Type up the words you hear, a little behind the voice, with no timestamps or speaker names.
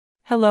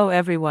Hello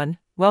everyone,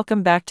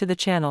 welcome back to the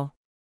channel.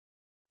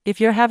 If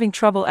you're having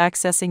trouble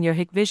accessing your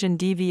Hikvision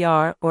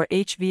DVR or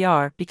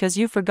HVR because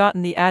you've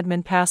forgotten the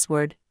admin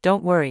password,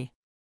 don't worry.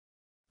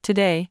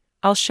 Today,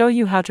 I'll show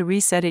you how to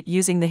reset it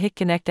using the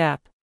Hik-Connect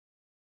app.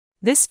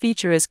 This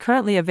feature is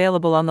currently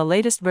available on the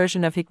latest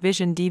version of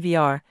Hikvision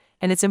DVR,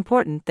 and it's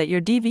important that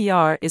your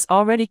DVR is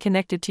already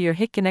connected to your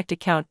Hik-Connect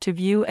account to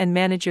view and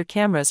manage your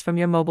cameras from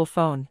your mobile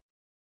phone.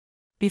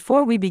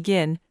 Before we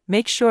begin,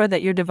 make sure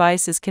that your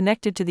device is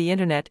connected to the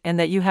internet and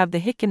that you have the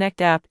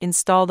Hik-Connect app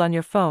installed on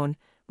your phone,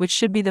 which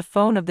should be the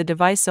phone of the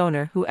device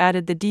owner who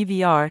added the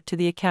DVR to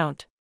the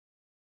account.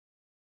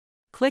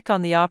 Click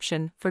on the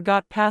option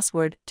Forgot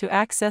Password to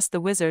access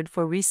the wizard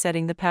for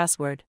resetting the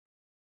password.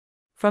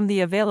 From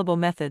the available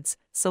methods,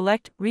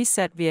 select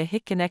Reset via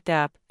Hik-Connect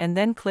app and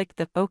then click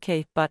the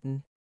OK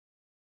button.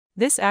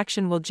 This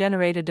action will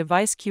generate a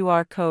device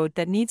QR code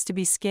that needs to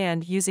be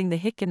scanned using the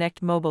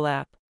Hik-Connect mobile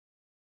app.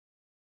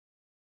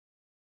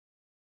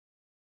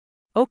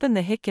 Open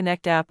the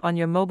Hik-Connect app on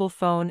your mobile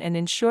phone and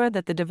ensure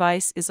that the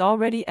device is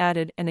already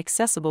added and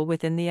accessible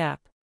within the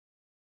app.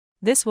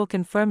 This will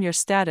confirm your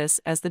status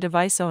as the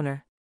device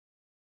owner.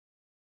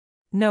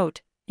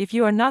 Note, if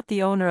you are not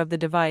the owner of the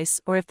device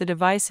or if the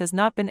device has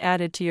not been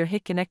added to your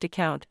Hik-Connect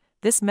account,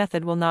 this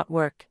method will not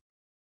work.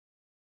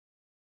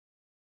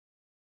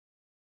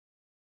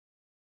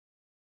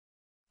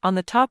 On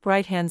the top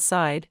right-hand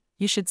side,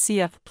 you should see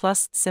a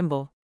plus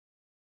symbol.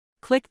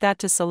 Click that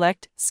to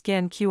select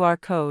Scan QR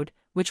code,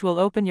 which will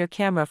open your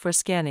camera for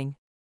scanning.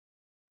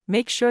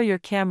 Make sure your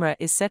camera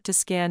is set to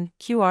scan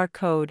QR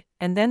code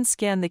and then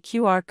scan the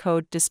QR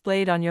code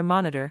displayed on your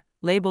monitor,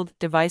 labeled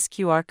Device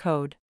QR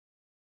code.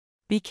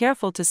 Be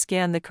careful to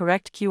scan the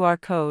correct QR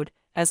code,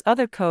 as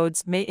other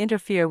codes may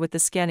interfere with the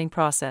scanning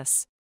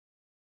process.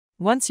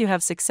 Once you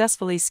have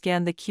successfully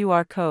scanned the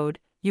QR code,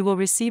 you will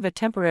receive a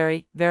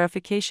temporary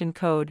verification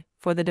code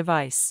for the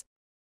device.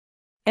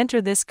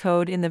 Enter this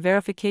code in the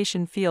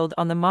verification field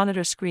on the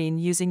monitor screen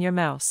using your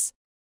mouse.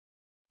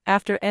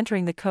 After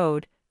entering the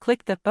code,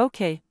 click the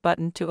OK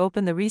button to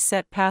open the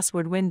Reset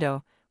Password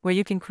window, where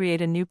you can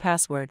create a new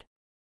password.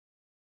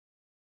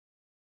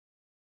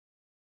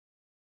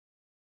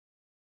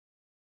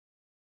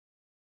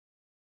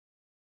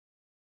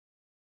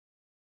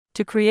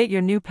 To create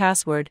your new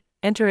password,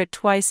 enter it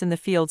twice in the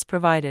fields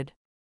provided.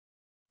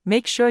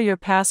 Make sure your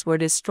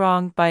password is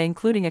strong by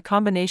including a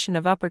combination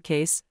of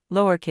uppercase,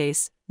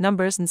 lowercase,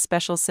 numbers and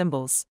special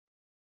symbols.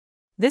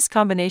 This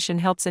combination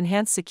helps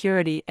enhance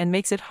security and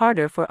makes it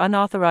harder for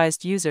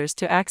unauthorized users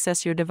to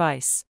access your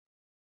device.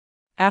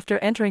 After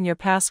entering your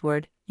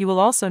password, you will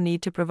also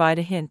need to provide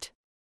a hint.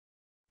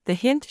 The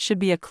hint should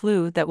be a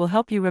clue that will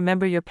help you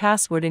remember your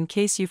password in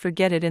case you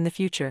forget it in the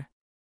future.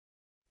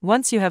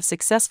 Once you have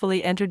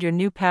successfully entered your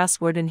new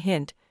password and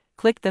hint,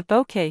 click the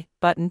OK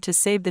button to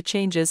save the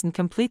changes and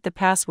complete the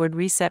password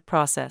reset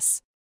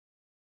process.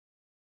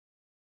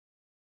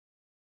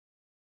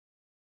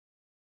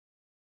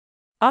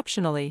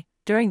 Optionally,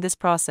 during this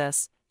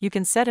process, you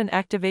can set an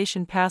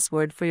activation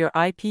password for your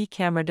IP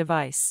camera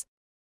device.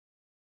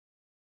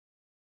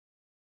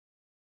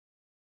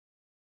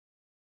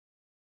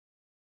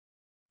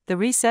 The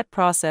reset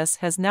process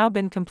has now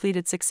been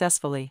completed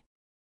successfully.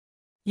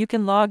 You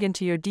can log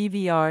into your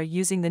DVR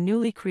using the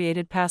newly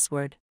created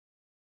password.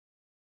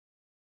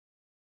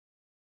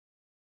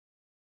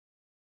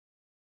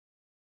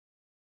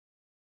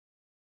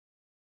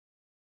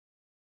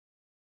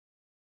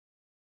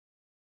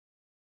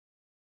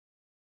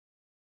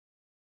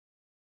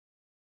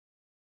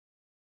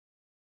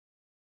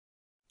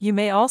 You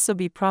may also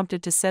be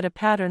prompted to set a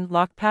pattern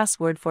lock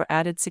password for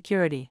added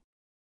security.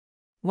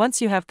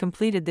 Once you have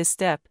completed this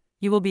step,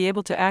 you will be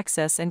able to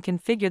access and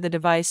configure the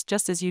device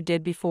just as you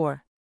did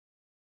before.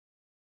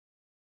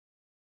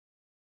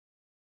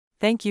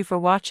 Thank you for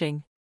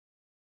watching.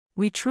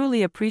 We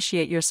truly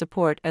appreciate your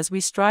support as we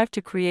strive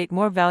to create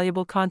more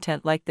valuable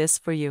content like this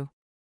for you.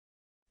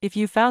 If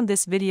you found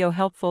this video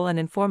helpful and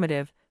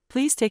informative,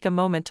 please take a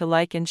moment to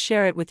like and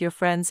share it with your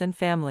friends and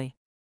family.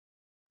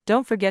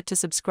 Don't forget to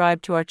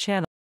subscribe to our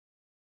channel.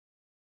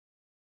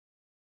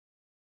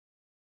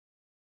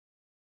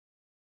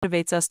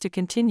 Motivates us to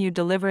continue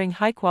delivering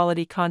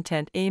high-quality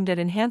content aimed at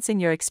enhancing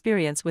your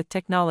experience with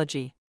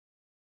technology.